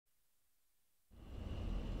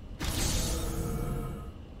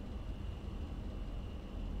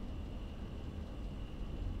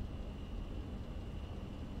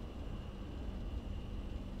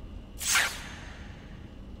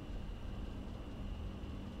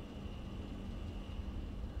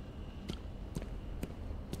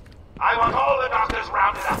I want all the doctors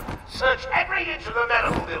rounded up. Search every inch of the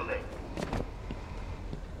medical building.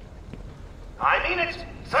 I mean it.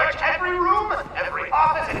 Search every room, every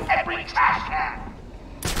office, and every trash can.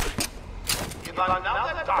 If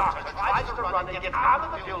another doctor tries to run and get out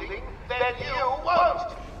of the building, then you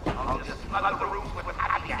won't. I'll just flood the rooms with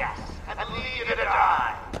happy gas and leave you to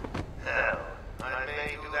die. Hell, I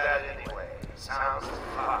may do that anyway. Sounds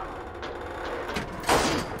fun.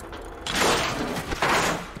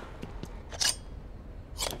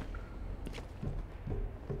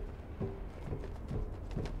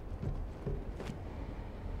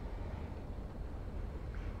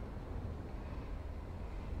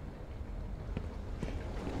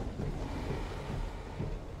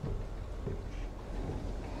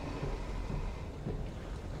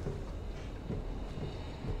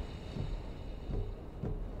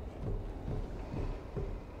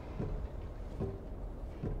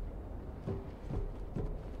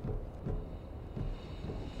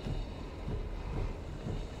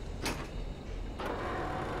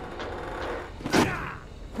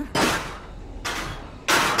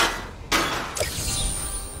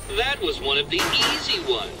 That was one of the easy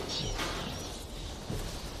ones.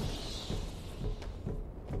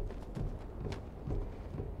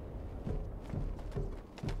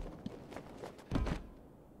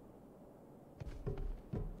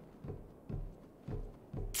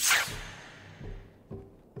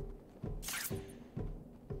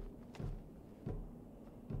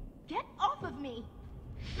 Get off of me!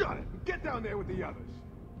 Shut it! Get down there with the others!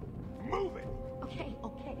 Move it! Okay,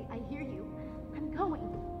 I hear you. I'm going.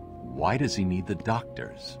 Why does he need the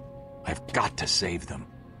doctors? I've got to save them.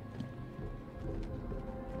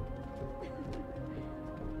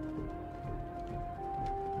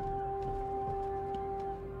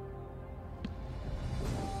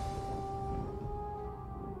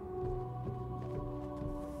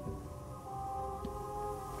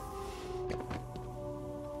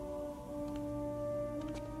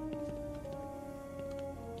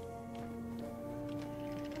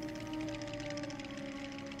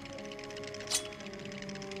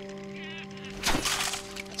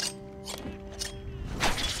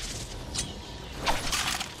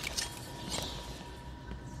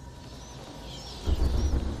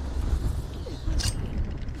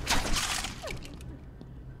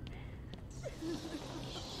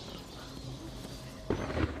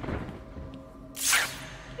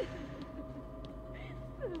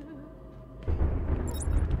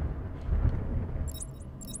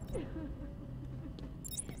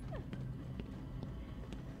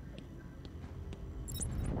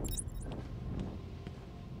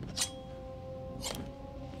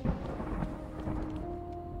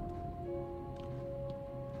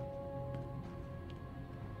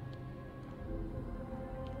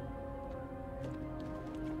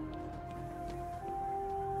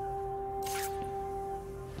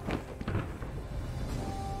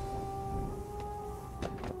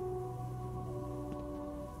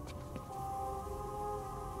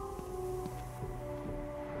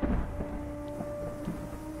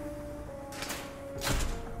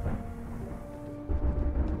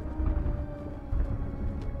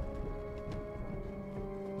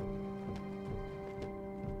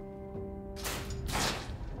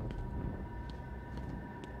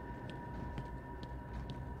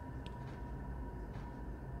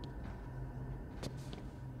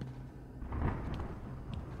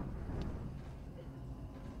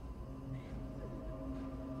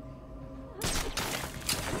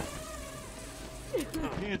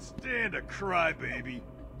 Can't stand a crybaby.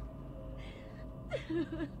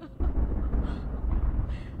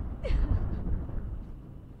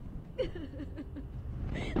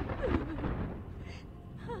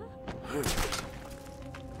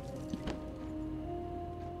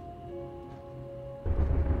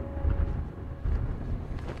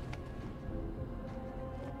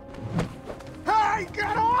 Hey,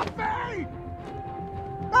 get off me!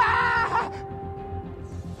 Ah!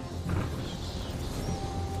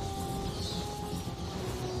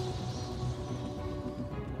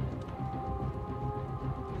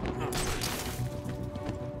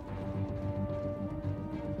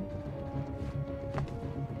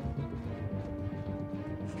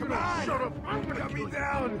 Come on! Shut up! I'm gonna get me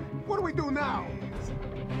down! What do we do now?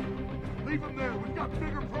 Leave him there. We've got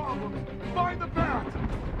bigger problems. Find the bat!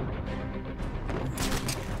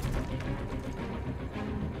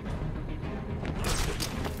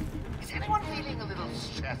 Is anyone feeling a little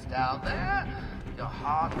stressed out there? Your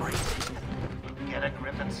heart racing? Get a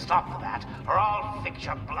grip and stop the bat, or I'll fix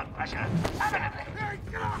your blood pressure permanently. Hey,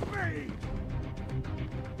 get off me!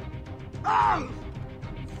 Oh!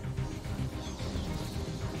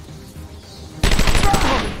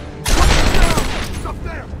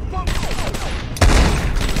 there! Bump!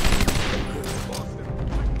 Boston!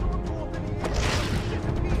 Don't go up in the air!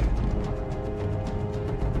 Disappear!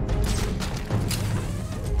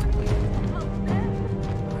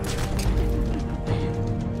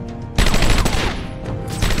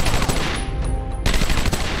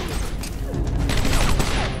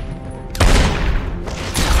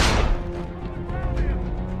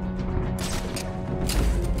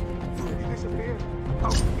 He disappeared.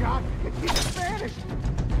 Oh, God! He just vanished!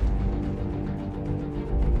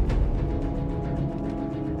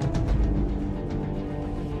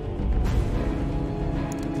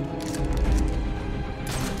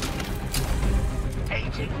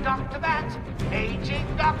 Aging Dr. Bat! Aging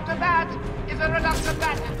Dr. Bat! Is there a Dr.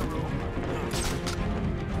 Bat in the room?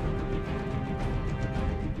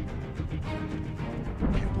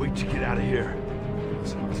 Can't wait to get out of here.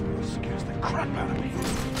 This hospital scares the crap out of me.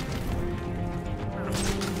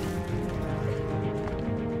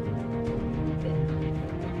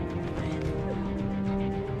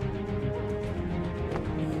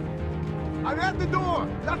 I'm at the door!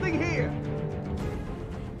 Nothing here!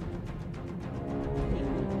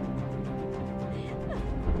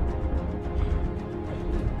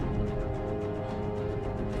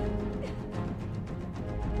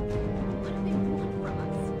 What do they want from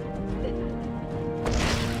us?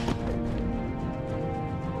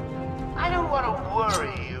 I don't want to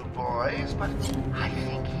worry you boys, but I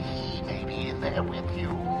think he may be in there with you.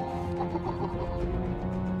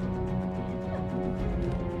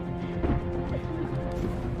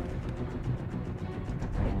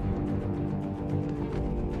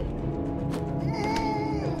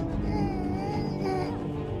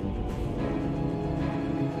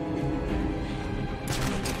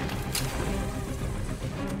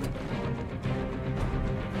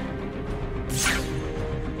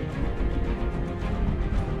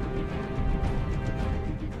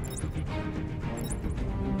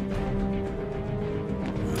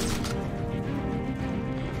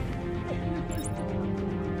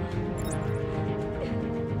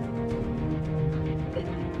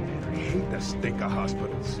 I hate the stink of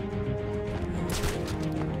hospitals.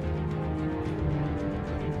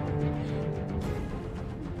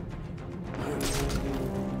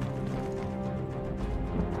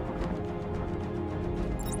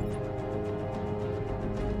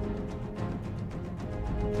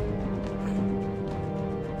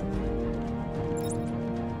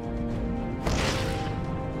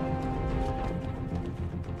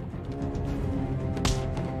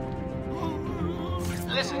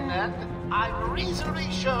 Listen, Ned, I'm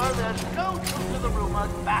reasonably sure there's no truth to the rumor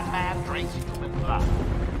Batman drinks human blood.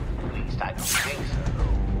 At least I don't think so.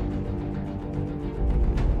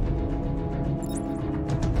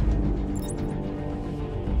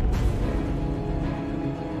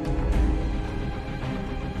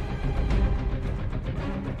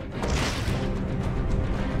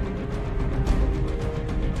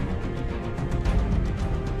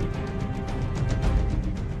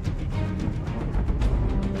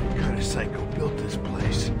 What kind of psycho built this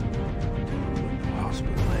place? No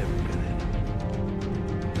hospital I ever been in.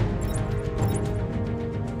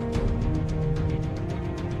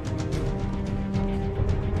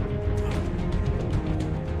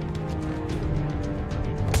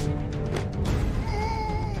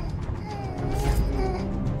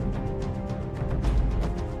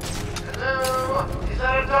 Hello? Is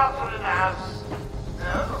there a doctor in the house?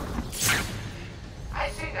 No? I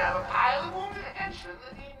seem to have a pile of wounded henchmen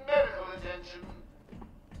that need medical attention.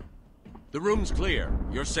 The room's clear.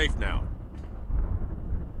 You're safe now.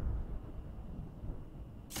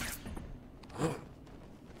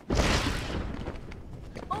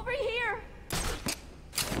 Over here!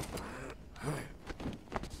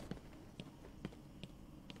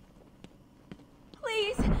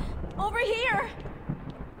 Please! Over here!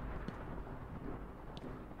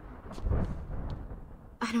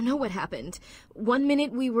 I don't know what happened. One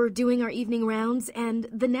minute we were doing our evening rounds, and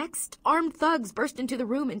the next, armed thugs burst into the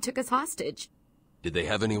room and took us hostage. Did they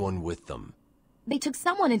have anyone with them? They took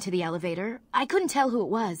someone into the elevator. I couldn't tell who it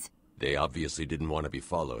was. They obviously didn't want to be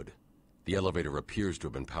followed. The elevator appears to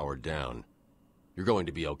have been powered down. You're going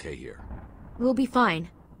to be okay here. We'll be fine.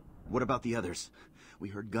 What about the others? We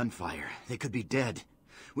heard gunfire. They could be dead.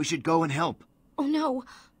 We should go and help. Oh no,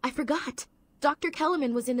 I forgot. Dr.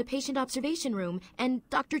 Kellerman was in the patient observation room, and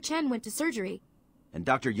Dr. Chen went to surgery. And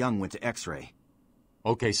Dr. Young went to X-ray.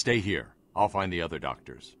 Okay, stay here. I'll find the other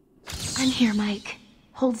doctors. I'm here, Mike.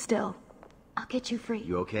 Hold still. I'll get you free.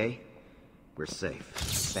 You okay? We're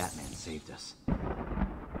safe. Batman saved us.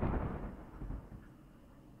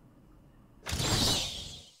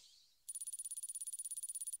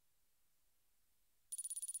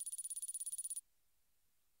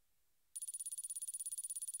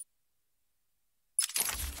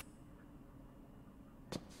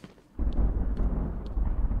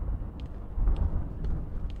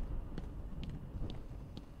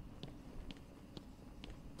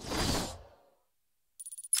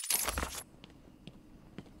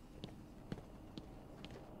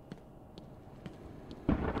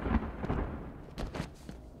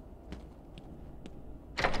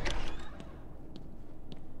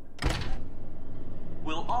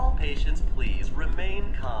 patients please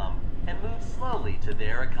remain calm and move slowly to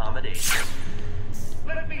their accommodation?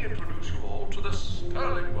 Let me introduce you all to the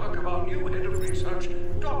sterling work of our new head of research,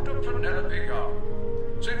 Dr. Penelope Young.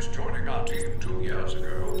 Since joining our team 2 years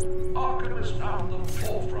ago, Arkham is now at the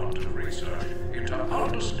forefront of research into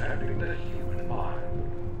understanding the human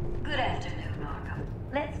mind. Good afternoon, Arkham.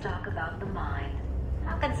 Let's talk about the mind.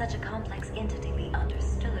 How can such a complex entity be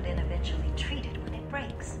understood and eventually treated when it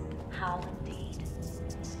breaks? How indeed?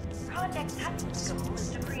 Project Titan's goal is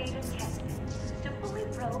to create a test bed to fully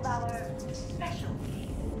probe our special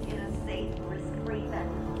case in a safe, risk-free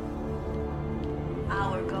manner.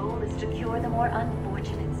 Our goal is to cure the more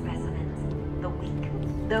unfortunate specimens, the weak,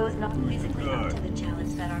 those not physically up to the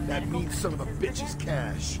challenge that our That medical means some of the practices bitch's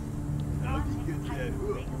cash.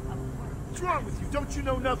 What's wrong with you? Don't you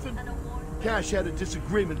know nothing? Cash had a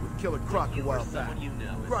disagreement with Killer Croc a while back.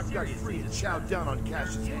 Croc got free and chowed down on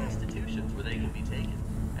Cash's hand. Institutions where they can be taken.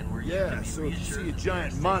 And where Yeah, so if you see a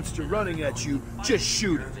giant monster running at you, just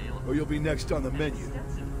shoot it, or you'll be next on the menu.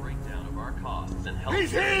 Breakdown of our costs and health.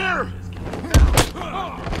 He's here!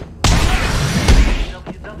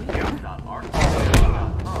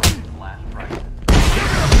 www.arkham.com/prices.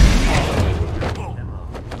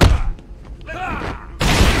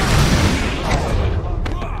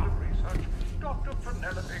 Dr.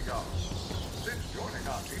 Penelope Young. Since joining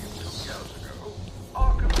our team 2 years ago,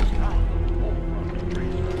 Arkham is now at the forefront of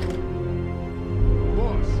research.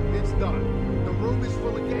 Boss, it's done. The room is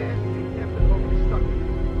full of gas, and Captain Hope is stuck in it.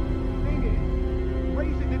 Thing is,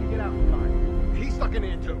 Razor didn't get out in time. He's stuck in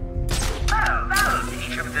here too. Oh, no,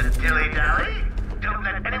 each of the dilly-dally. Don't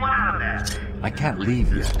let anyone out of there. I can't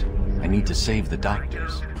leave yet. I need to save the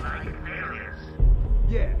doctors.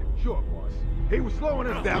 Yeah, sure, boss. He was slowing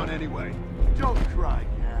us down anyway. Don't cry,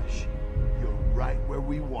 Cash. You're right where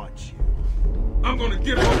we want you. I'm gonna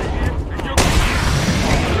get over here and you're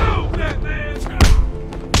gonna... No, Batman!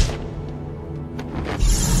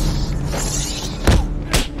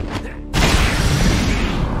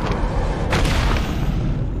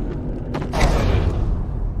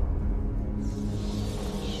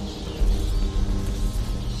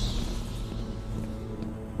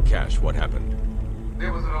 Cash, what happened?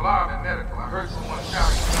 There was an alarm in medical. I heard someone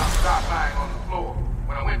shouting when I stopped lying on the floor.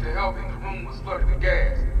 When I went to help him, the room was flooded with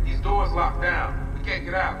gas. These doors locked down. We can't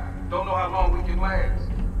get out. Don't know how long we can last.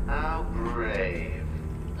 How brave.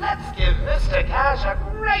 Let's give Mr. Cash a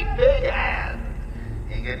great big hand.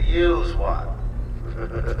 He could use one.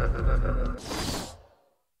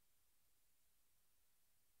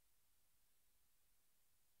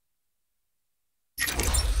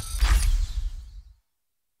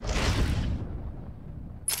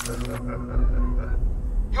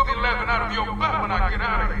 You'll be laughing out of your butt when I get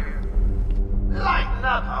out of here. Lighten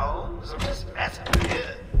up, Holmes. Just messing with you.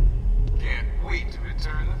 Can't wait to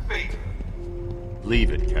return the favor.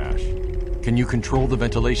 Leave it, Cash. Can you control the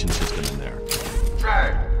ventilation system in there? Try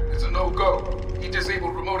it. It's a no-go. He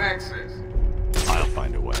disabled remote access. I'll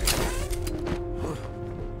find a way.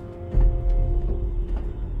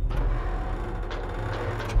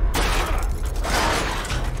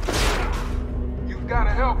 You've got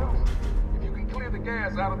to help us. If you can clear the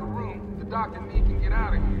gas out of the room, the doc and me can get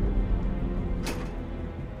out of here.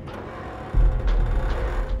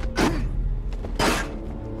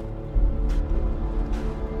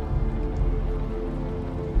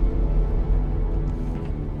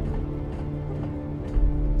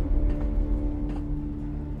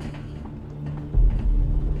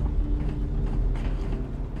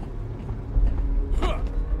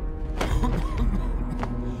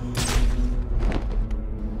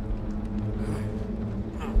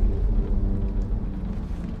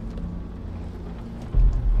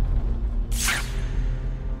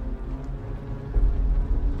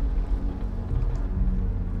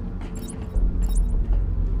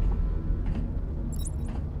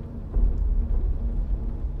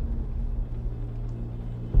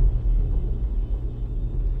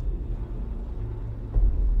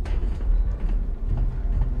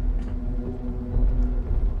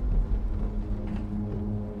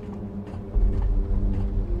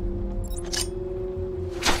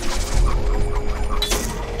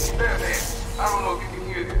 I don't know if you can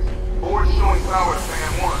hear this. Board showing power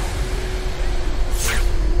span 1.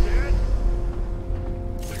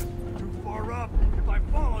 Too far up. If I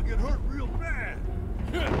fall, I'll get hurt real bad.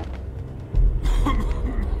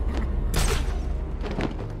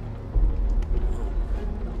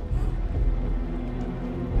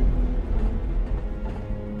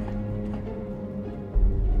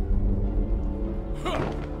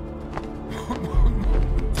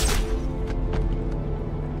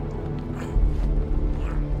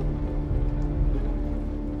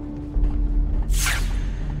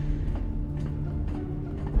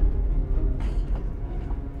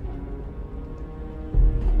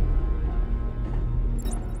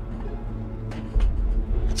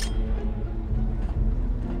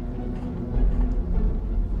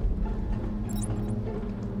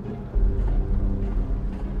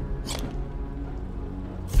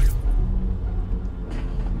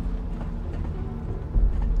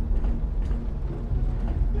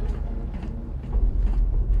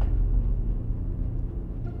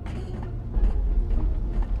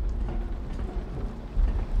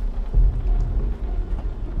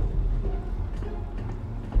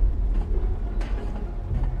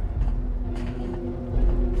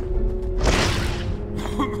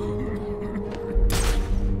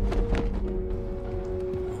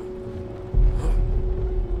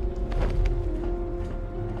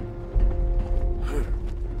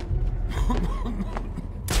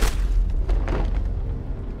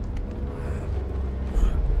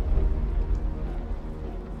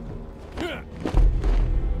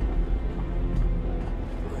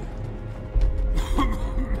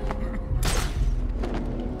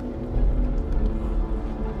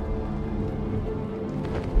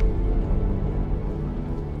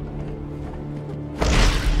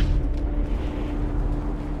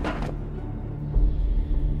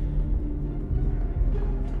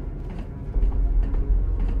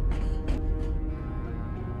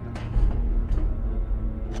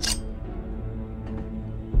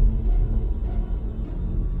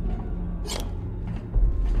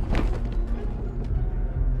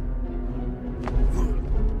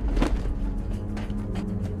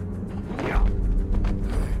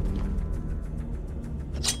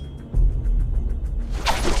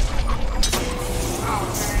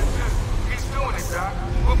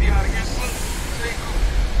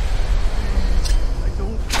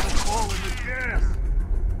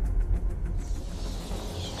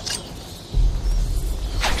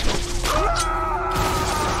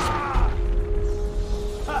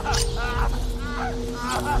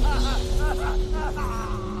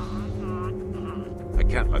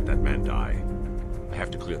 let that man die. I have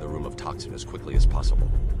to clear the room of toxin as quickly as possible.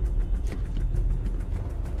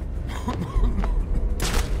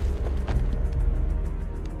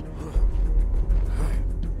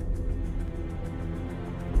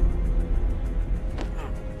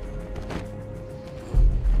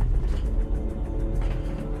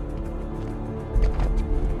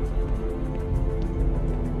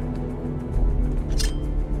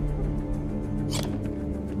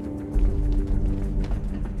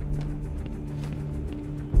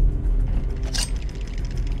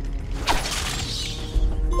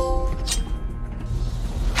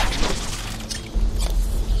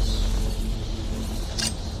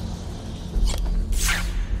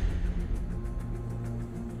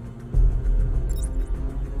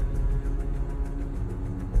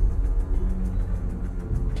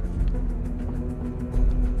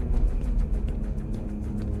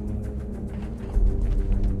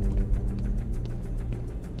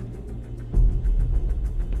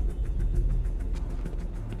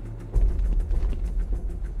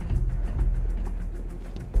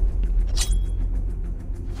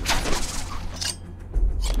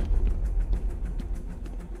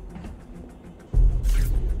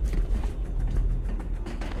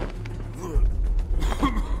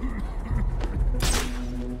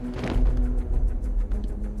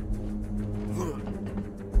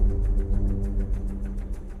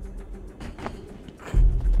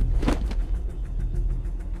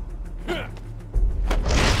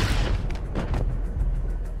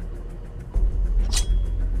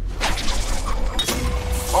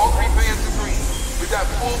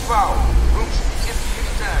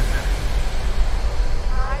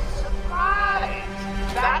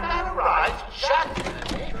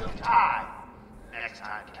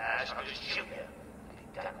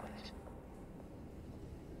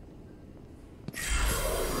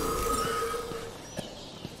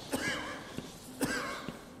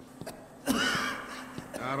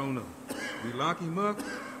 I don't know. We lock him up,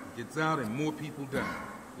 he gets out, and more people die.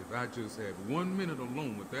 If I just had 1 minute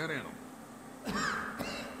alone with that animal.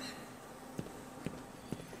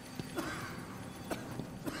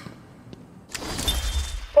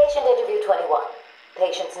 Patient interview 21.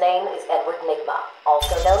 Patient's name is Edward Nigma,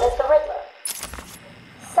 also known as the Riddler.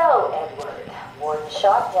 So, Edward, Warden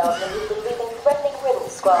Sharp tells me you've been leaving threatening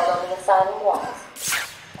riddles scrawled on the asylum walls.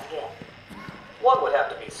 Again. One would have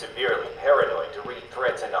to be severely paranoid to read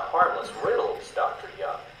threats into harmless riddles, Dr.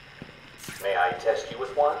 Young. May I test you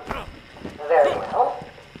with one? Very well.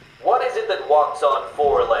 What is it that walks on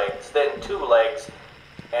 4 legs, then 2 legs,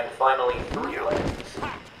 and finally 3 legs?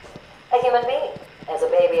 A human being. As a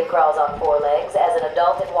baby, it crawls on 4 legs. As an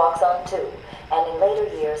adult, it walks on 2. And in later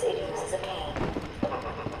years, it uses a cane.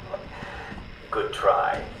 Good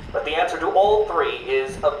try. But the answer to all 3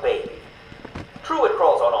 is a baby. True, it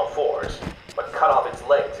crawls on all 4s, but cut off its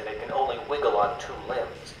legs and it can only wiggle on 2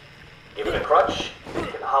 limbs. Give it a crutch,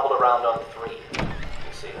 it can hobble around on 3.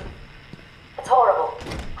 You see? It's horrible.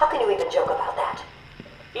 How can you even joke about that?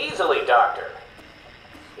 Easily, Doctor.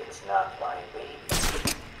 It's not my baby.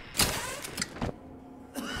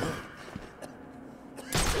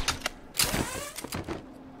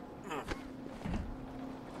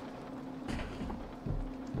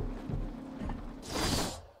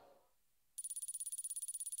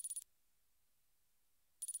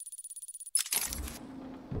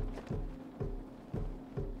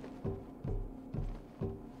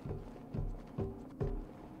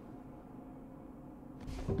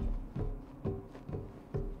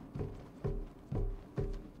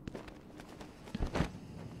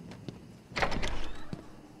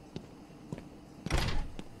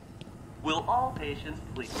 Will all patients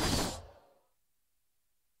please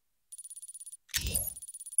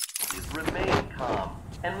remain calm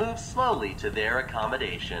and move slowly to their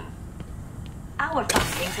accommodation? Our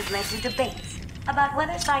findings have led to debates about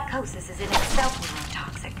whether psychosis is in itself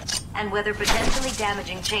neurotoxic, and whether potentially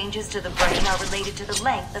damaging changes to the brain are related to the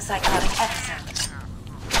length of psychotic episodes.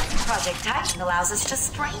 Project Titan allows us to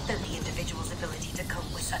strengthen the individual's ability to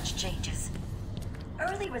cope with such changes.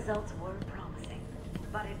 Early results were promising,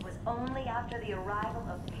 but it was only after the arrival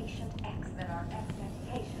of Patient X that our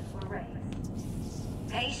expectations were raised.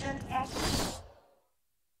 Patient X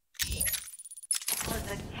was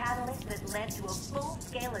the catalyst that led to a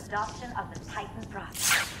full-scale adoption of the Titan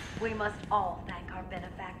process. We must all thank our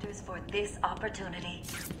benefactors for this opportunity.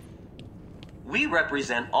 We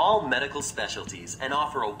represent all medical specialties and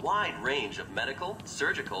offer a wide range of medical,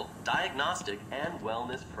 surgical, diagnostic, and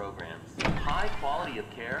wellness programs. High quality of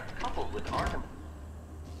care coupled with Arkham.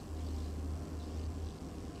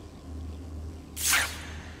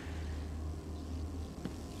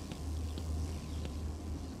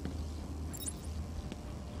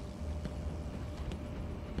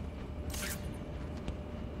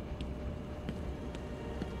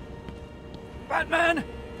 Batman!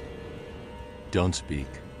 Don't speak.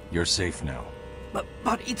 You're safe now.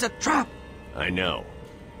 But it's a trap! I know.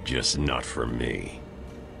 Just not for me.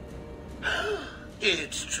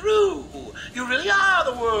 It's true. You really are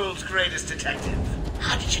the world's greatest detective.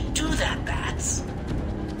 How did you do that, Bats?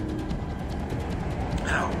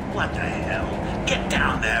 Oh, what the hell? Get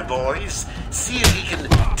down there, boys. See if he can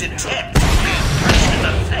detect being punched in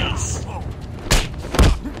the face.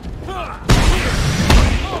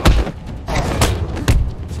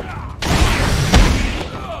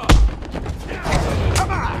 Come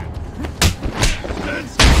on!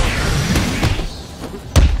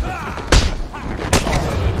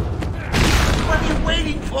 What are you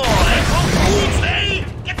waiting for? April Fool's Day?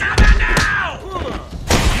 Get down there now!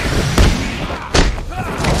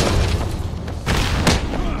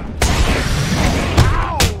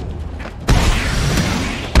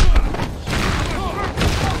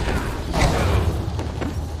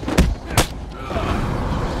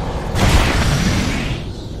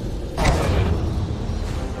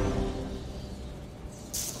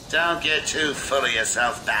 Don't get too full of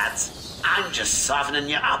yourself, Bats. I'm just softening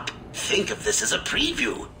you up. Think of this as a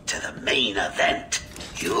preview to the main event.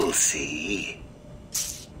 You'll see.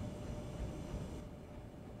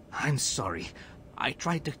 I'm sorry. I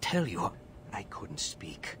tried to tell you. I couldn't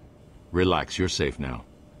speak. Relax, you're safe now.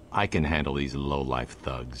 I can handle these low-life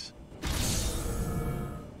thugs.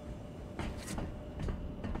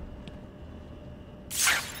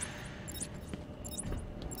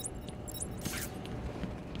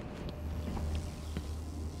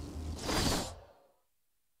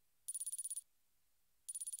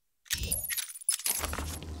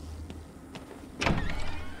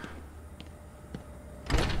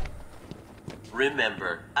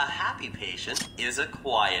 Remember, a happy patient is a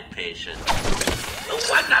quiet patient.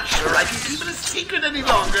 Oh, I'm not sure I can keep it a secret any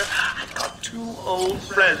longer. I've got 2 old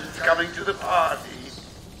friends coming to the party.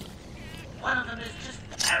 One of them is just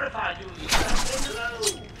terrified of you. Hello.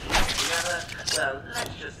 The other, well,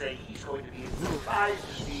 let's just say he's going to be surprised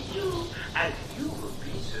to see you, and you will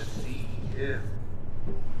be to see him.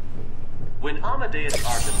 When Amadeus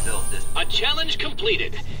Arkham built this... A challenge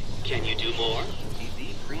completed. Can you do more?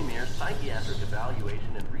 The premier psychiatric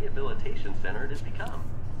evaluation and rehabilitation center it has become.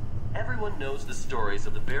 Everyone knows the stories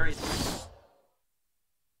of the very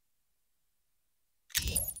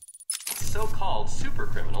so-called super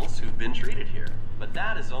criminals who've been treated here. But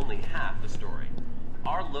that is only half the story.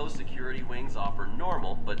 Our low security wings offer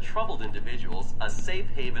normal but troubled individuals a safe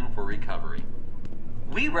haven for recovery.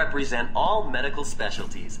 We represent all medical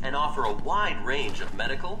specialties and offer a wide range of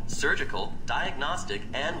medical, surgical, diagnostic,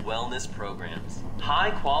 and wellness programs.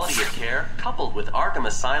 High quality of care, coupled with Arkham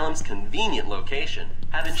Asylum's convenient location,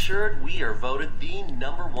 have ensured we are voted the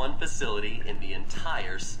 #1 facility in the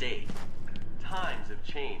entire state. Times have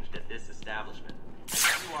changed at this establishment.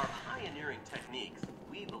 Through our pioneering techniques,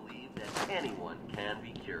 we believe that anyone can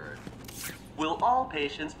be cured. Will all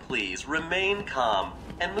patients please remain calm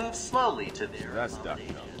and move slowly to their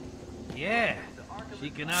accommodation? Yeah, she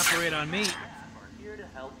can operate on me. We're here to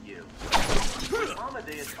help you.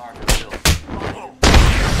 Amadeus Arkham built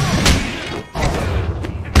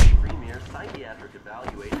the premier psychiatric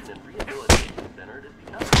evaluation and rehabilitation center to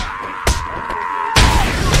become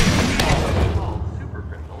called super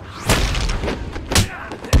criminals.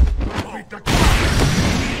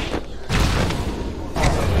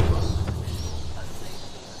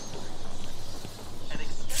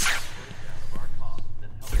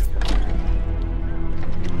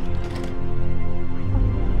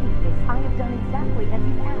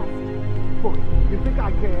 You think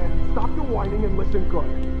I care? Stop your whining and listen good.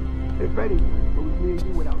 If anyone goes near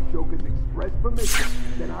you without Joker's express permission,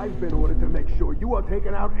 then I've been ordered to make sure you are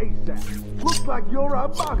taken out ASAP. Looks like you're a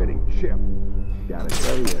bargaining chip. Gotta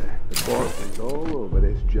tell you, the boss is all over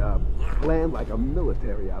this job. Planned like a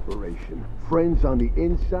military operation. Friends on the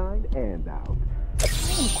inside and out. I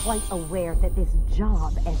am quite aware that this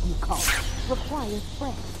job, as you call it, requires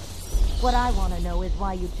friends. What I want to know is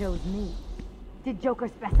why you chose me. Did Joker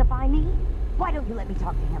specify me? Why don't you let me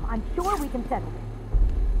talk to him? I'm sure we can settle this.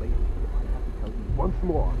 Lady, if I have to tell you once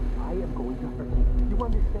more, I am going to hurt you. You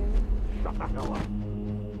understand? Shut the hell up.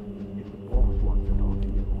 If the boss wants to talk to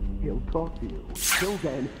you, he'll talk to you. Till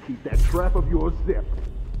then, keep that trap of yours zipped.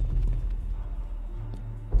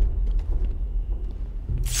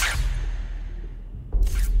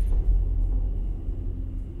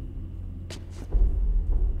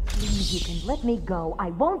 Please, you can let me go. I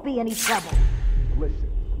won't be any trouble.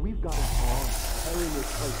 Listen, we've got an arm tearing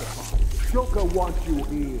this place apart. Joker wants you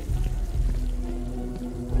here.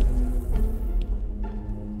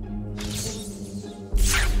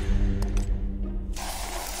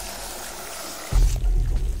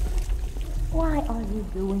 you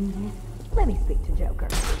doing this? Let me speak to Joker.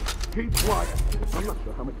 Keep quiet. I'm not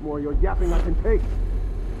sure how much more of your yapping I can take.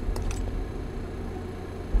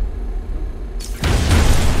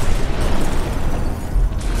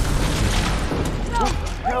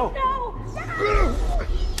 No! You're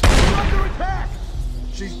under attack!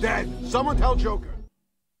 She's dead. Someone tell Joker.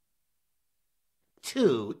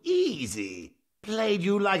 Too easy. Played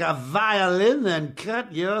you like a violin and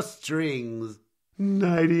cut your strings.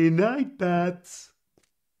 Nighty-night, bats.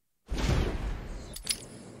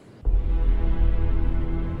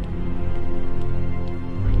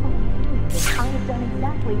 I have done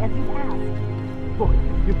exactly as you asked. Look,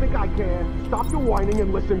 you think I care? Stop your whining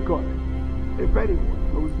and listen good. If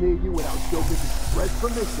anyone goes near you without Joker's express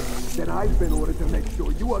permission, then I've been ordered to make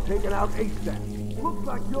sure you are taken out ASAP. Looks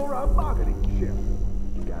like you're a bargaining chip.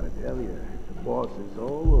 Gotta tell you, the boss is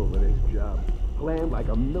all over this job. Planned like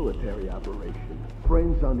a military operation.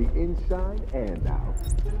 Friends on the inside and out.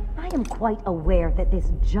 I am quite aware that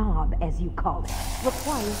this job, as you call it,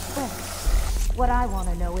 requires friends. What I want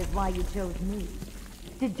to know is why you chose me.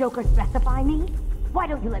 Did Joker specify me? Why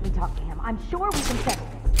don't you let me talk to him? I'm sure we can settle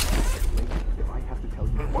this. If I have to tell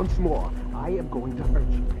you once more, I am going to hurt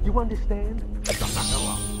you. You understand? If the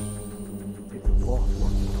boss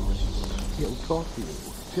wants to talk to you, he'll talk to you.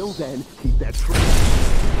 Till then, keep that trip.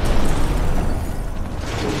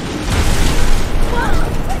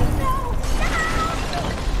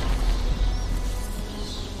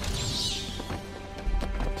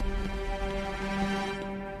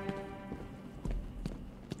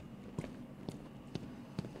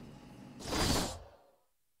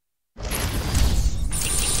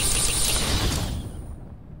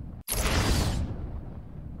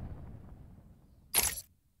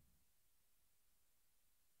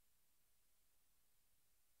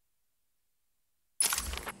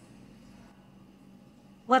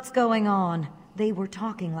 What's going on? They were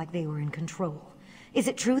talking like they were in control. Is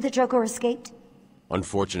it true that Joker escaped?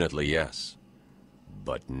 Unfortunately, yes.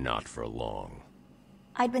 But not for long.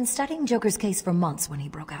 I'd been studying Joker's case for months when he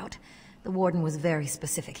broke out. The warden was very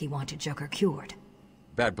specific he wanted Joker cured.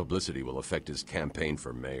 Bad publicity will affect his campaign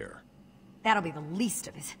for mayor. That'll be the least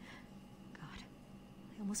of it. God,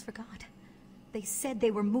 I almost forgot. They said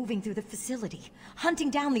they were moving through the facility, hunting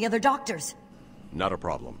down the other doctors. Not a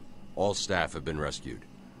problem. All staff have been rescued.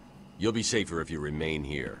 You'll be safer if you remain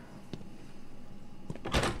here.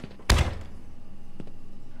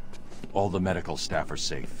 All the medical staff are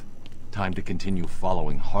safe. Time to continue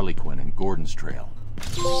following Harley Quinn and Gordon's trail.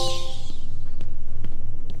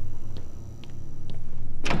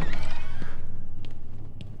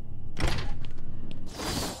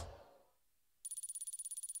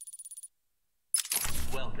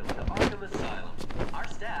 Welcome to Arkham Asylum. Our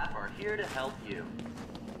staff are here to help you.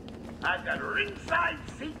 I've got ringside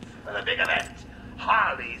seats for the big event.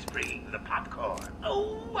 Harley's bringing the popcorn.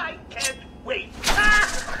 Oh, I can't wait.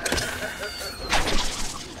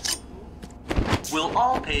 Will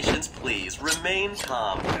all patients please remain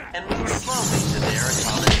calm and move slowly to their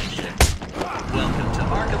accommodation? Welcome to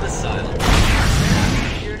Arkham Asylum.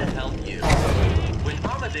 We're here to help you. When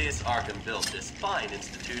Amadeus Arkham built this fine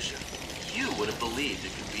institution, you would have believed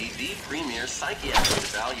it could be the premier psychiatric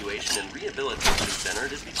evaluation and rehabilitation center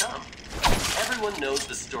it has become. Everyone knows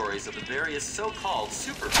the stories of the various so-called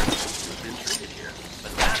supercriminals who've been treated here,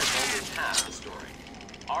 but that is only half the story.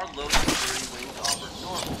 Our low security wings offer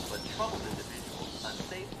normal but troubled individuals a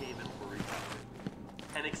safe haven for recovery.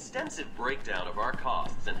 An extensive breakdown of our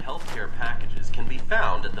costs and healthcare packages can be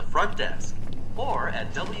found at the front desk or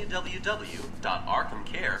at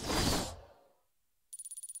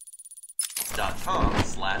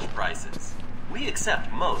www.arkhamcare.com/prices. We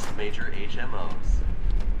accept most major HMOs.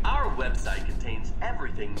 Our website contains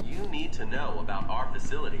everything you need to know about our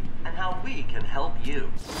facility and how we can help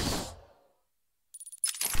you.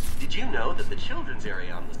 Did you know that the children's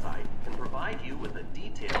area on the site can provide you with a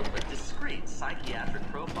detailed but discreet psychiatric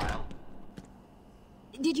profile?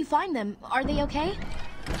 Did you find them? Are they okay?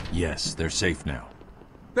 Yes, they're safe now.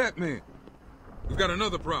 Batman, we've got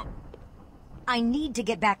another problem. I need to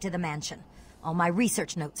get back to the mansion. All my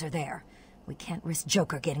research notes are there. We can't risk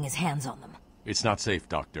Joker getting his hands on them. It's not safe,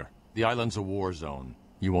 Doctor. The island's a war zone.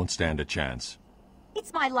 You won't stand a chance.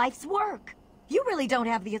 It's my life's work. You really don't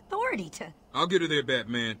have the authority to... I'll get her there,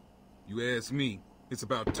 Batman. You ask me, it's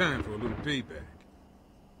about time for a little payback.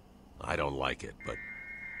 I don't like it, but...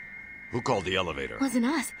 Who called the elevator? Wasn't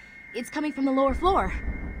us. It's coming from the lower floor.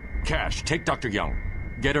 Cash, take Dr. Young.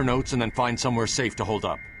 Get her notes and then find somewhere safe to hold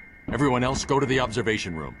up. Everyone else, go to the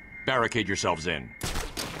observation room. Barricade yourselves in.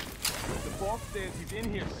 The boss says he's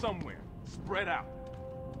in here somewhere. Spread out.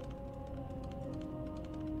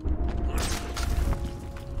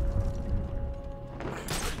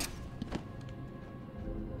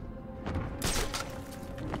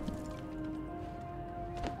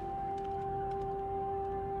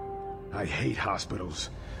 I hate hospitals.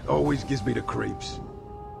 Always gives me the creeps.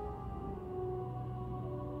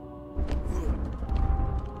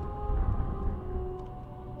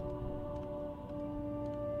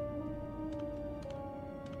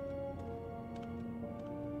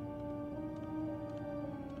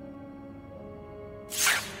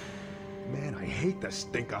 Man, I hate the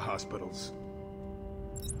stink of hospitals.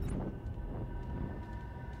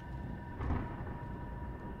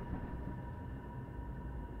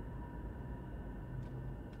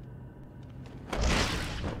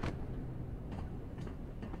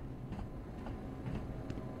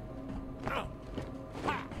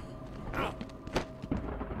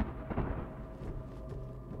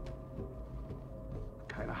 What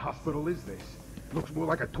kind of hospital is this? Looks more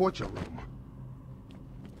like a torture room.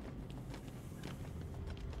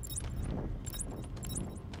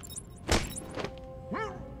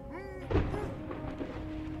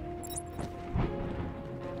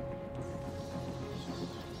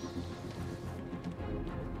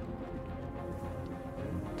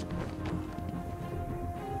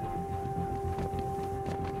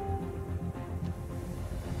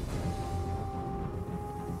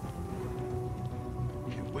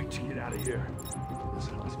 To get out of here. This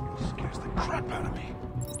hospital scares the crap out of me.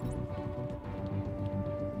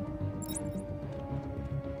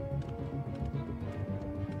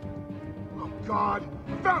 Oh, God!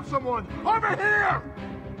 I found someone! Over here!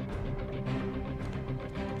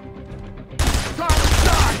 Time to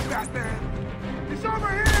die, Batman! He's over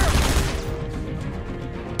here!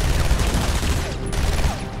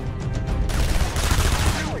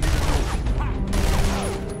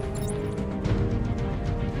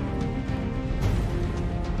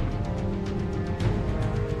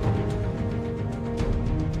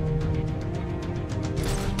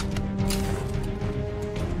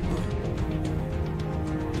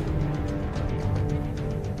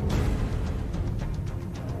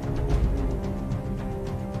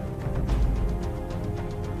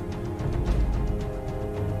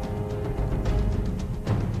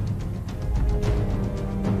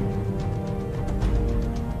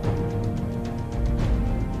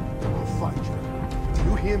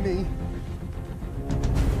 Hear me?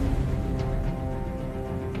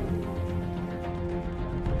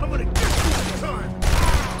 I'm gonna get you this time!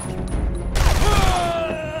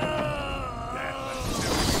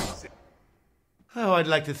 Oh, I'd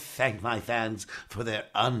like to thank my fans for their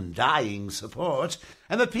undying support,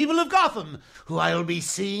 and the people of Gotham, who I'll be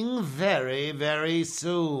seeing very, very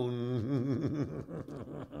soon.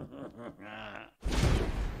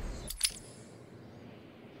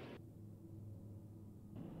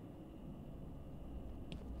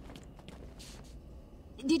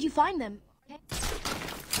 Did you find them? The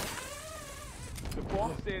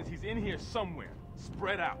boss says he's in here somewhere.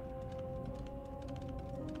 Spread out.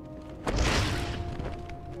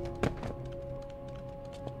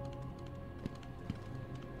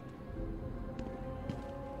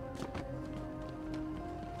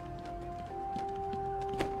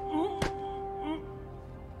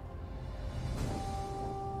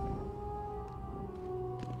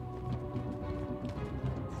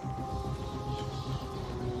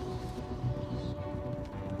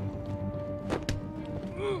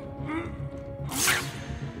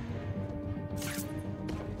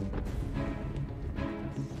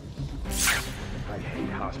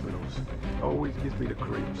 Hospitals. Always gives me the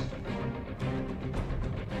creeps.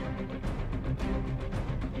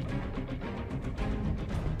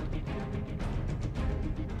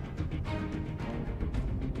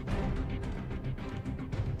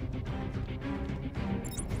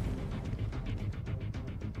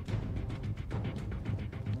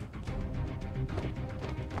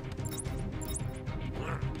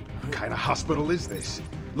 What kind of hospital is this?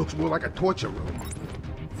 Looks more like a torture room.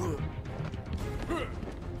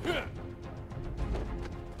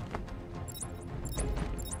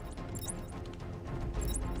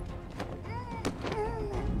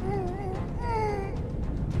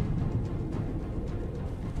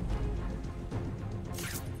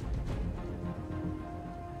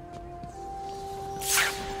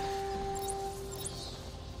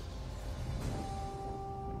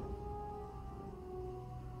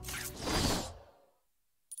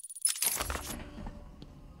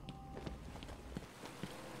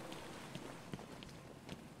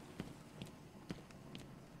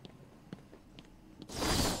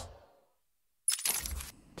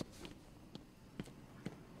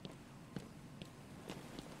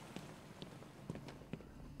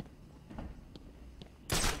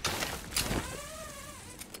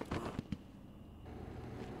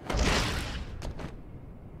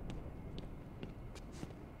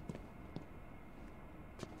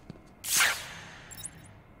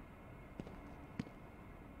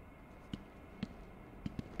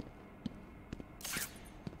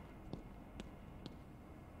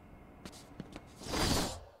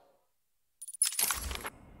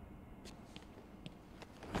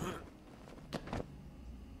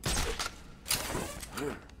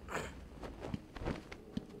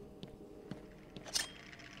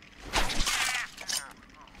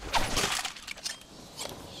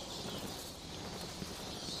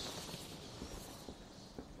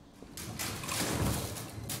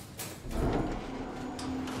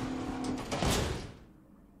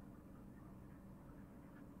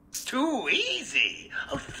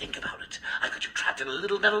 trapped in a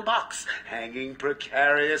little metal box, hanging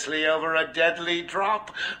precariously over a deadly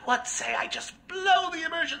drop. What say I just blow the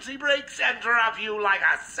emergency brakes and drop you like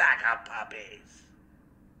a sack of puppies?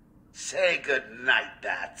 Say goodnight,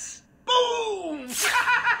 bats. Boom!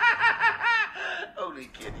 Only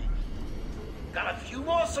kidding. Got a few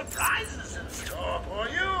more surprises in store for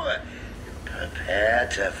you. Prepare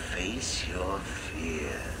to face your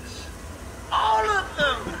fears. All of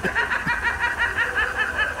them!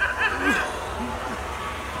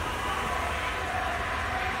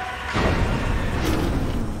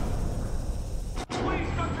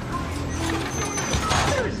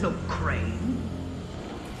 There is no crane.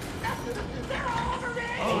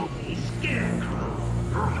 Only Scarecrow.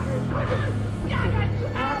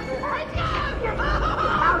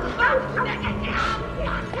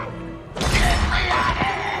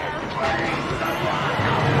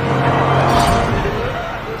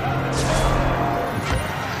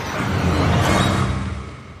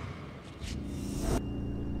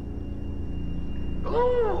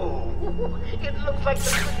 It looks like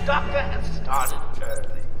the good doctor has started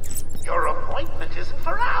early. Your appointment isn't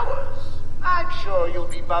for hours. I'm sure you'll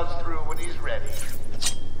be buzzed through when he's ready.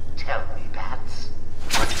 Tell me, Bats,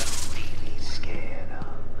 what are you really scared of?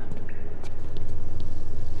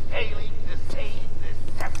 Failing to save this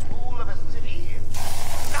cesspool of a city?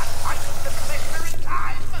 Not finding the commissioner in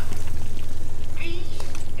time? Me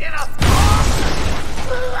in a fog?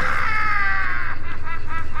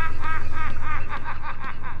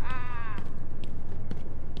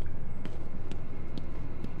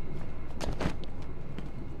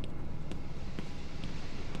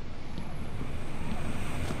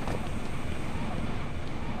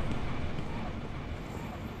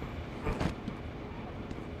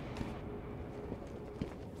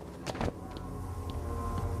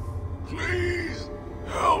 Please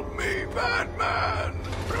help me, Batman!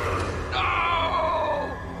 No!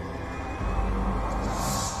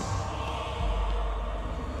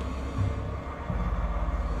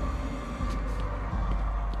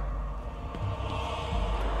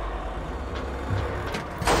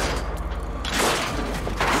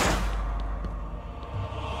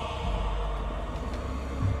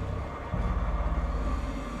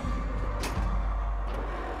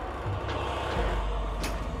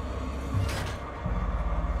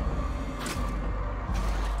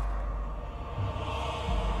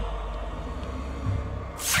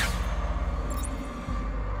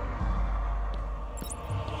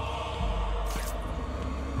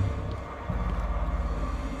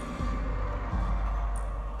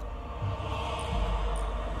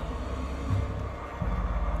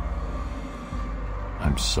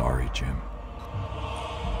 I'm sorry, Jim.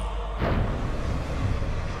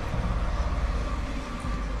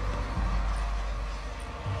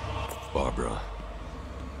 Barbara.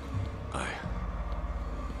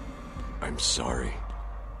 I'm sorry.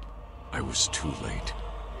 I was too late.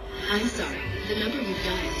 I'm sorry. The number you've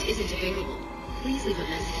dialed isn't available. Please leave a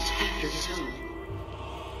message after the tone.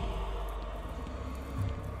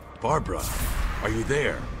 Barbara, are you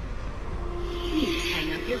there? Please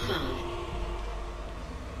hang up your phone.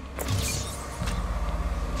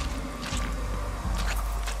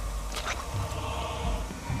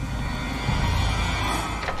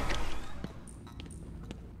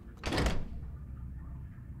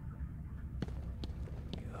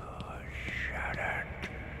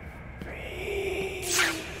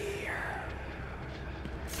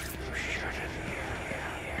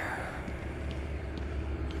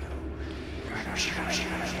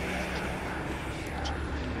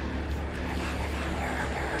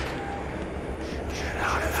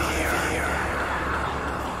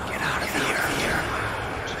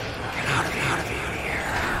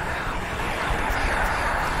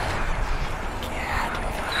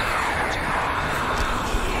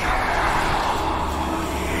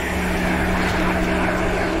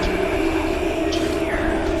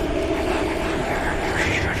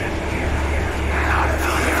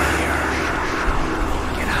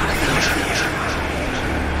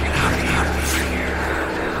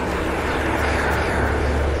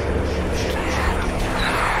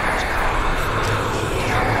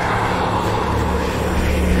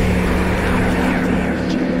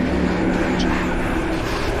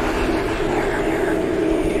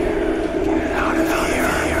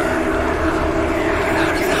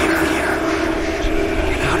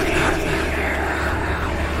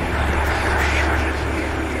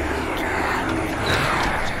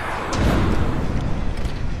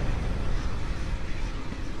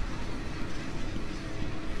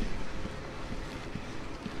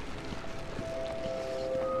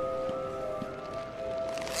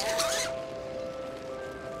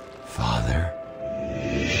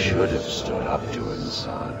 should have stood up to him,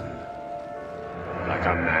 son. Like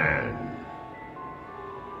a man.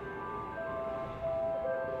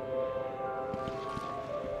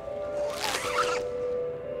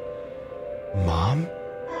 Mom?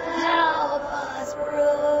 Help us,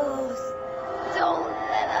 Bruce. Don't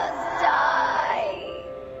let us die.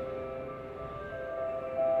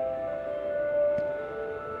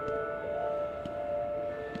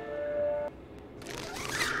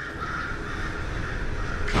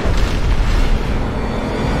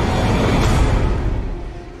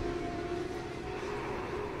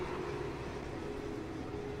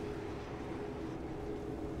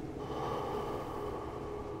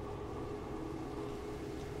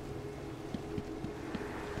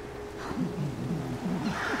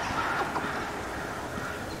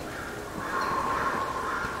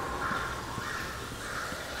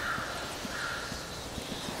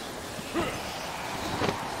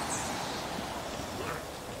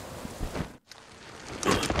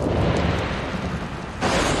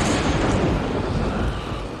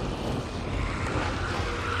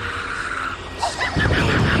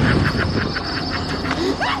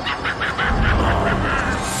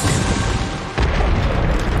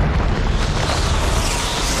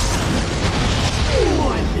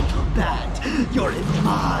 You're in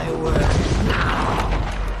my world now.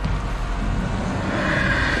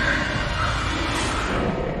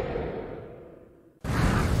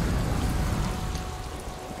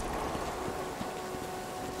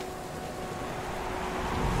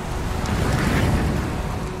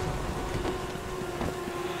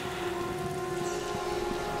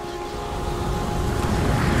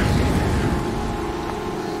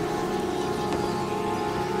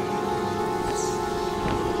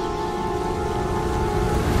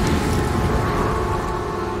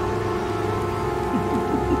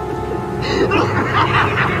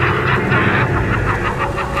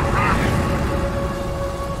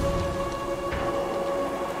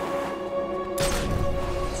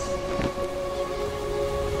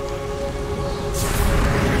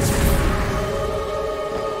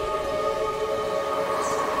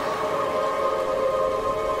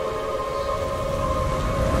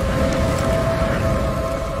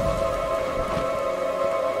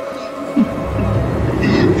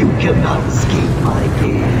 You cannot escape my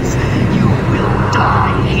gaze. You will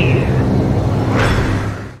die here.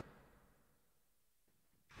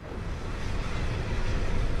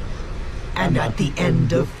 And at the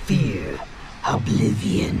end of fear,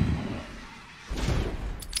 oblivion.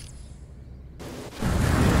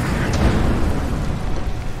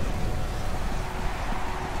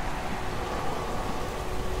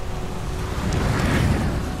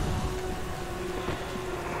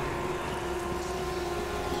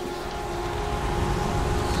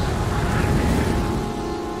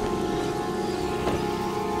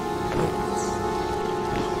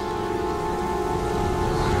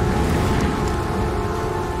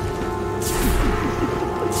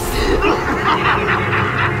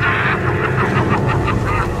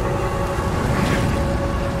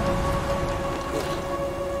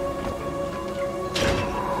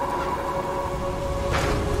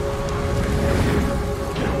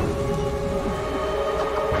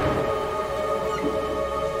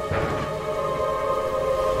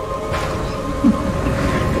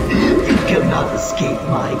 Escape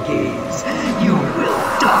my gaze. You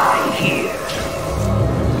will die here.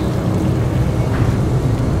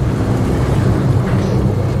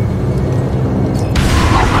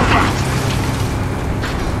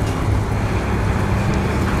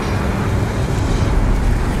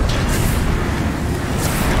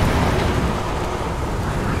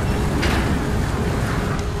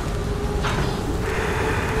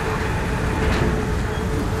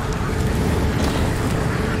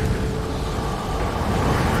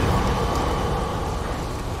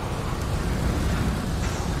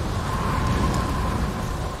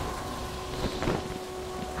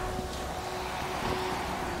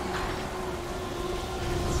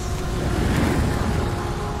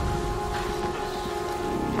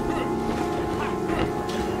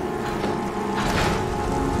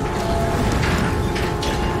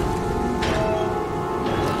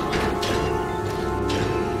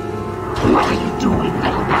 What are you doing,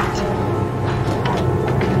 little rat?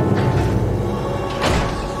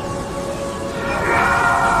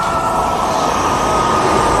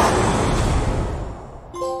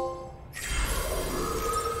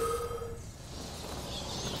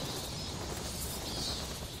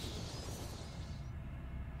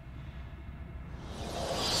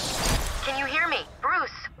 Can you hear me? Bruce,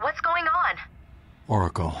 what's going on?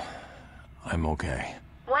 Oracle, I'm okay.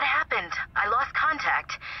 What happened? I lost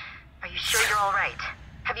contact. Are you sure you're all right?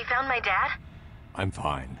 Have you found my dad? I'm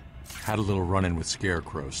fine. Had a little run-in with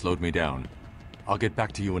Scarecrow, slowed me down. I'll get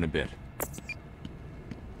back to you in a bit.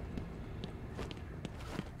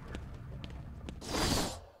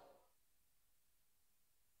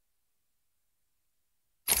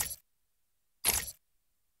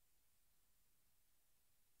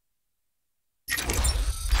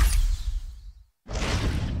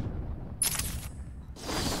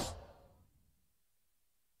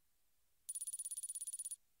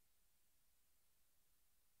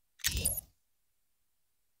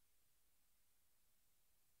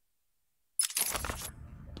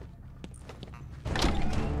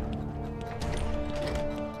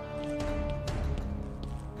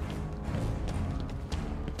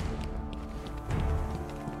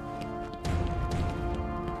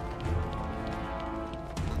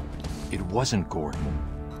 It wasn't Gordon.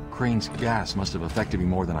 Crane's gas must have affected me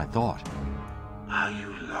more than I thought. Are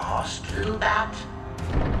you lost, little bat?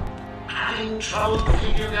 Having trouble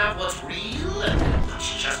figuring out what's real and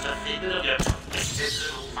what's just a figment of your twisted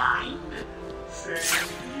little mind? Same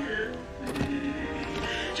here.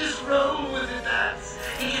 Just roll with it, bats.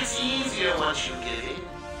 It gets easier once you get in.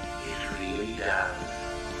 It really does.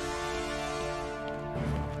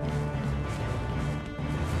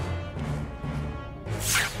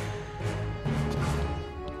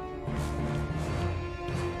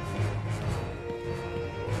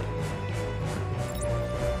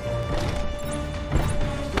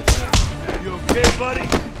 Okay, buddy?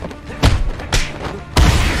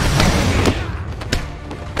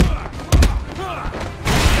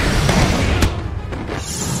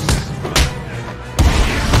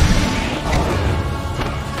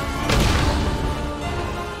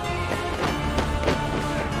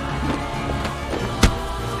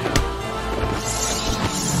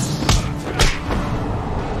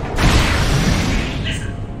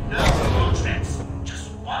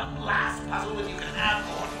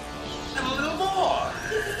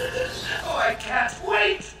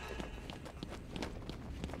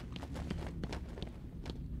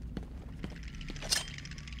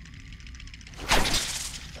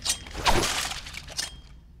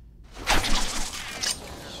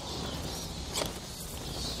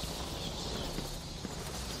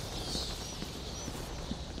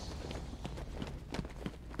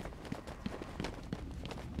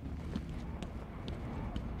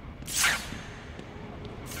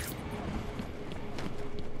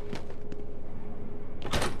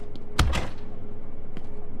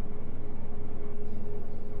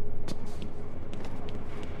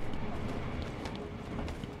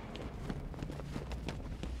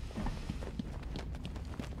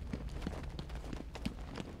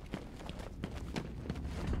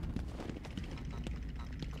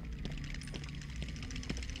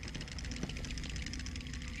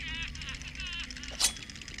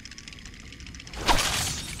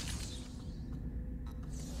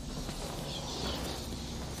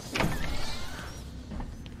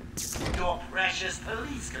 Your precious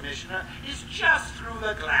police commissioner is just through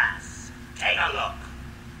the glass. Take a look.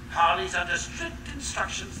 Harley's under strict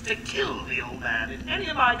instructions to kill the old man if any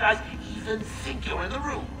of my guys even think you're in the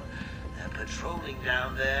room. They're patrolling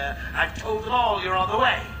down there. I've told them all you're on the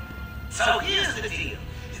way. So here's the deal.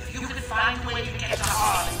 If you can find a way to get to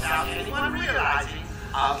Harley without anyone realizing,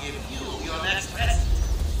 I'll give you your next present.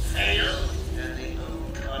 Fail, and the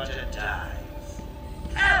old Carter dies.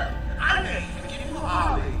 Hell, I may even give you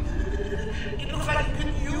Harley. It looks like you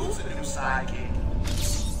can use a new sidekick.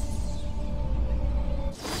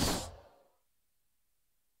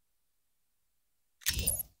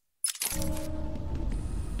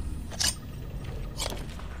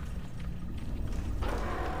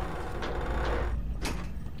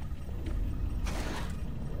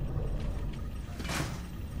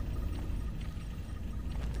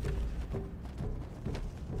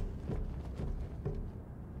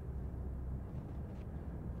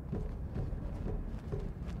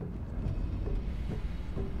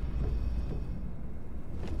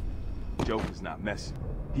 Joker's not messing.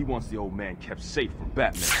 He wants the old man kept safe from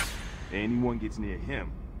Batman. Anyone gets near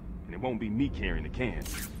him, and it won't be me carrying the can.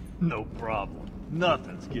 No problem.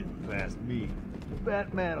 Nothing's getting past me.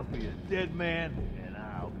 Batman will be a dead man, and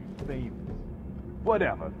I'll be famous.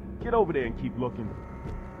 Whatever. Get over there and keep looking.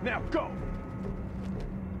 Now go!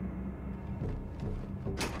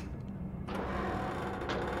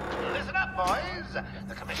 Listen up, boys.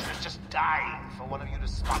 The commissioner's just dying for one of you to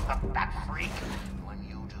stop the Bat Freak. When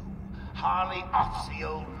you do, Harley offs the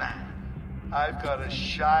old man. I've got a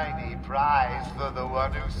shiny prize for the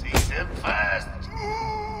one who sees him first.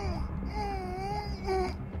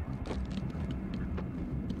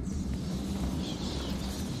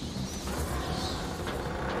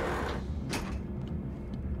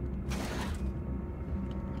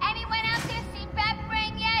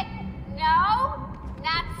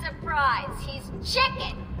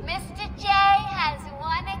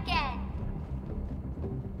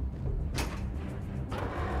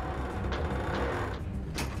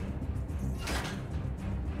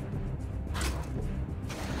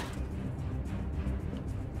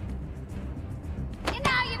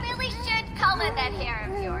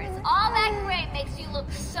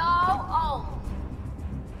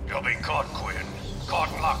 be caught, Quinn.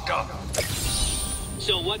 Caught and locked up.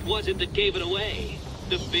 So what was it that gave it away?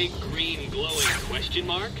 The big green glowing question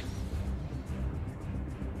mark?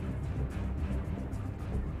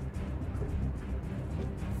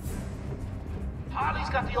 Harley's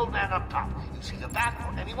got the old man up top. You see the bat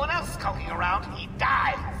or anyone else skulking around, he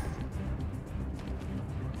dies.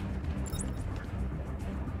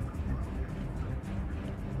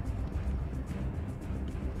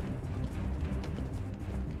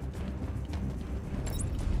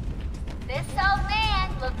 This old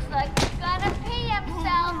man looks like he's gonna pee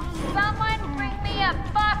himself. Someone bring me a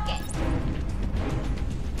bucket.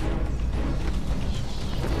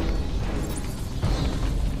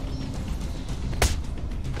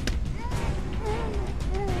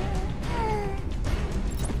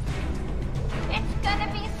 It's gonna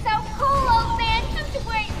be so cool, old man. Just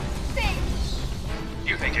wait and see.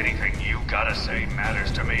 You think anything you gotta say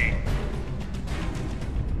matters to me?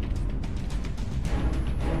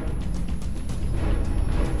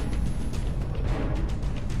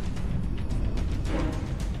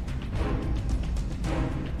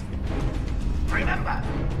 Remember,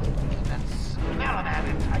 that smell of man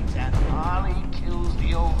in tights and Harley kills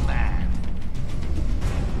the old man.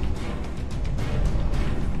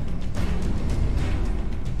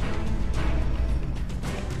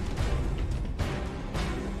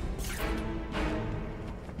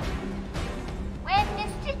 When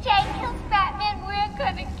Mr. J kills Batman, we're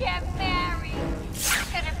gonna get married.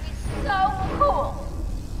 It's gonna be so cool.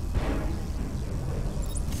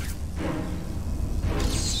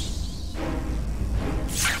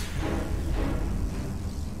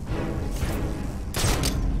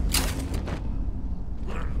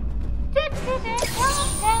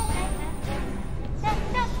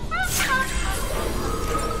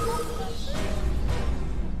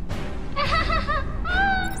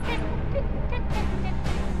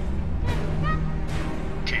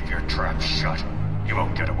 Keep your trap shut. You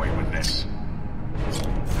won't get away with this.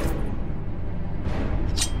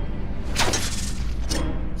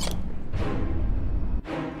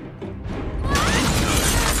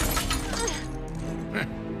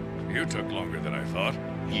 You took longer than I thought.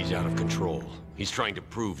 He's out of control. He's trying to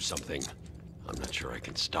prove something. I'm not sure I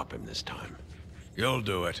can stop him this time. You'll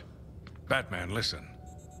do it. Batman, listen.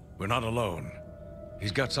 We're not alone.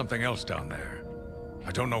 He's got something else down there.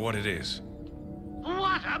 I don't know what it is.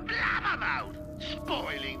 What a blabbermouth!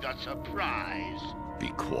 Spoiling the surprise. Be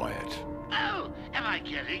quiet. Oh, am I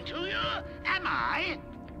getting to you? Am I?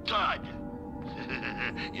 Good.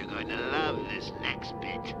 You're going to love this next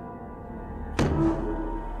bit.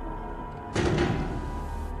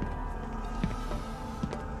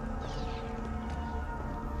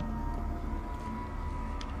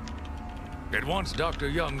 It wants Dr.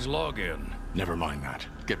 Young's login. Never mind that.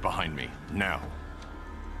 Get behind me, now.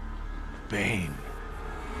 Bane.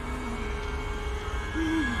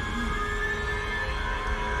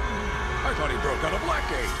 I thought he broke out of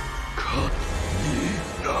Blackgate. Cut me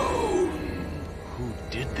down. Who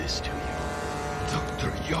did this to you?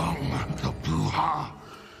 Dr. Young, the Bruja.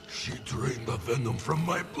 She drained the venom from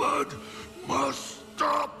my blood. Must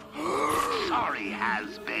stop her. Sorry,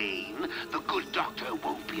 Has-Bane. The good doctor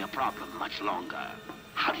won't be a problem much longer.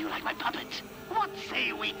 How do you like my puppet? What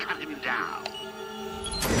say we cut him down?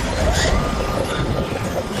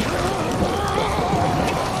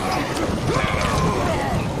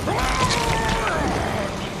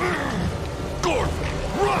 Gordon,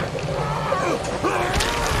 run!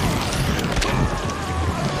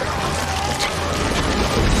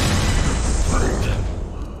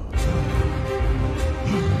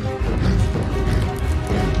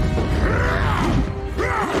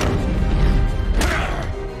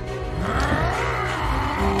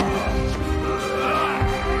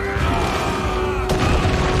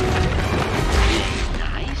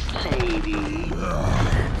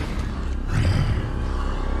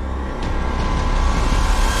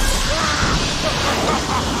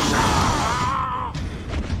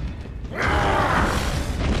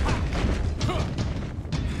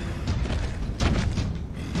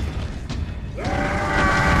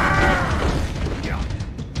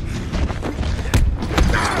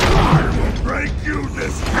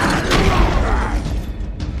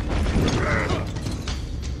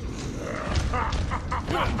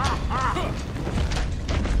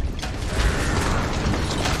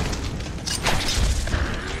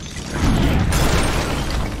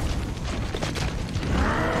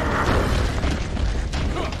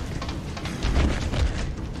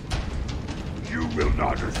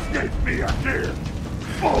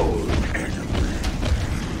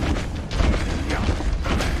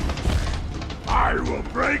 I will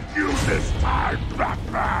break you this time,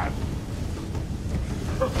 Batman!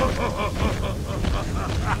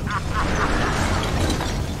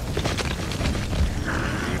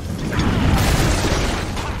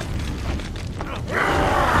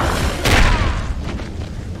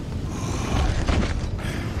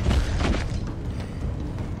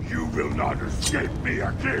 You will not escape me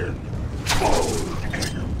again, bold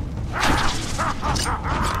enemy!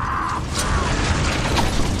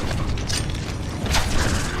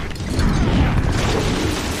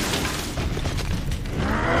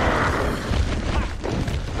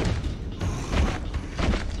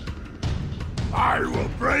 I will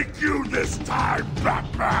break you this time,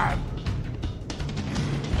 Batman!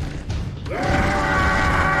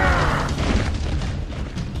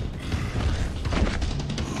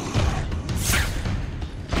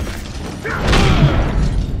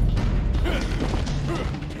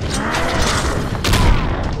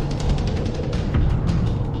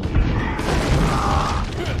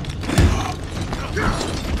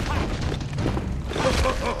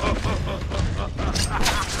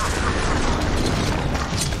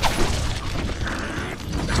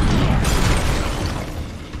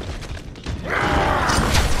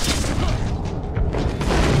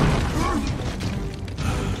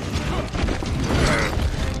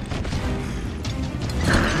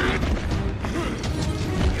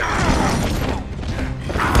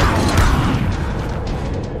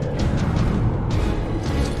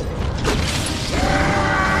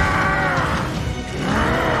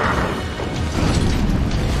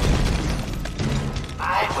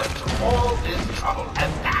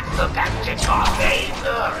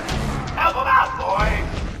 Help him out, boy!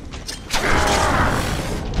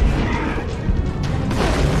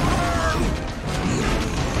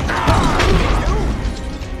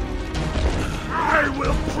 I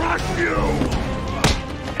will crush you!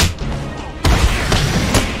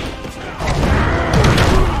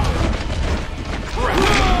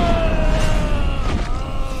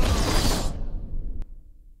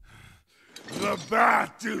 The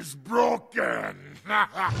bat is broken!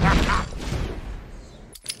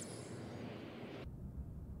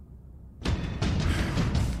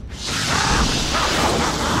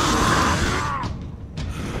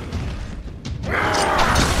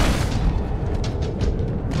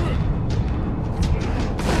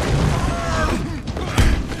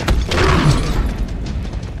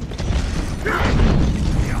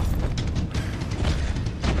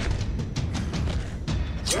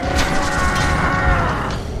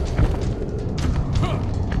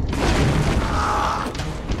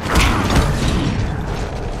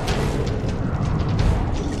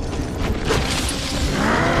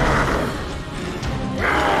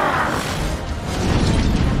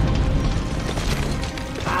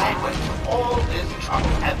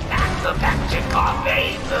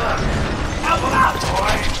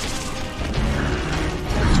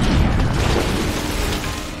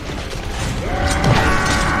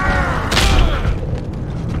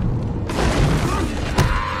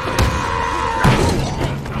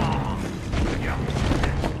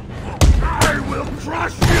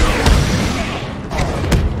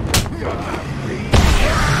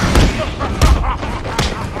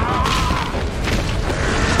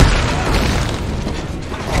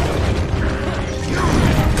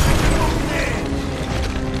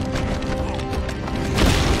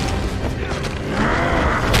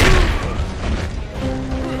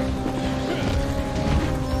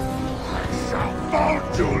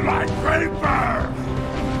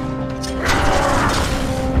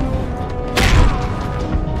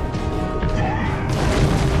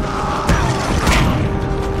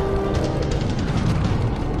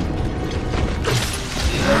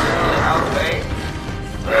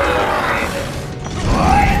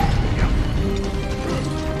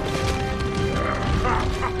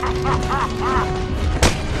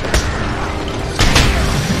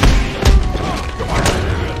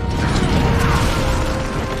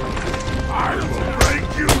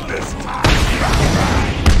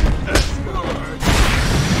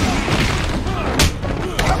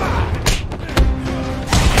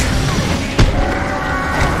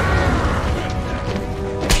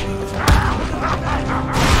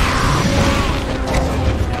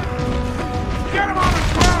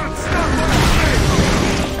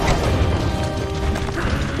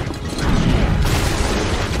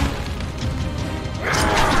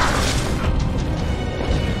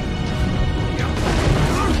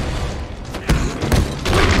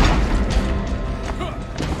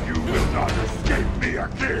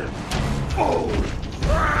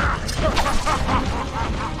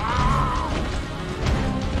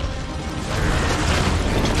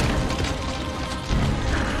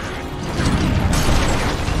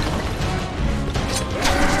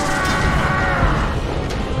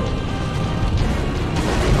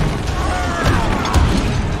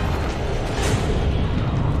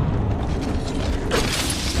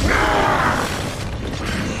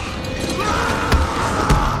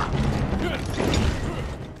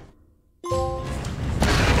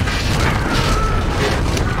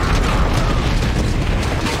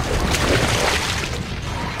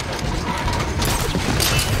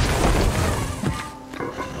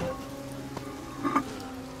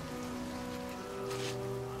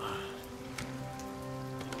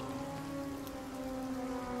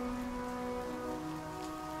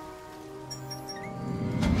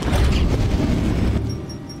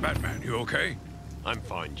 You okay? I'm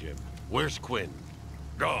fine, Jim. Where's Quinn?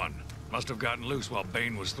 Gone. Must have gotten loose while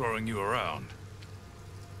Bane was throwing you around.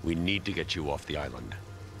 We need to get you off the island.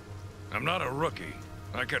 I'm not a rookie.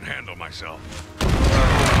 I can handle myself.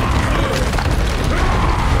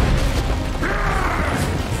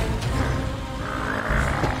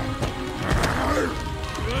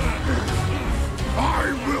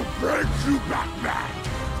 I will break you, Batman!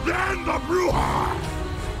 Then the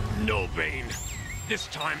Bruja! No, Bane. This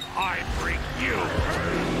time I break you.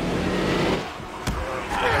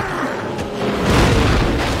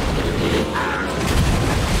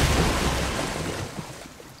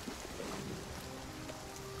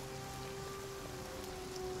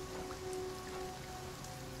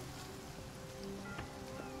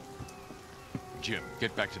 Jim,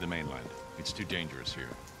 get back to the mainland. It's too dangerous here.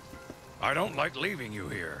 I don't like leaving you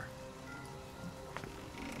here.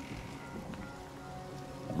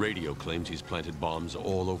 Radio claims he's planted bombs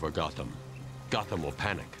all over Gotham. Gotham will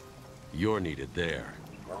panic. You're needed there.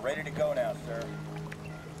 We're ready to go now, sir.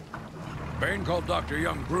 Bane called Dr.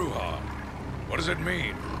 Young Bruja. What does it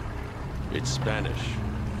mean? It's Spanish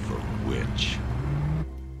for witch.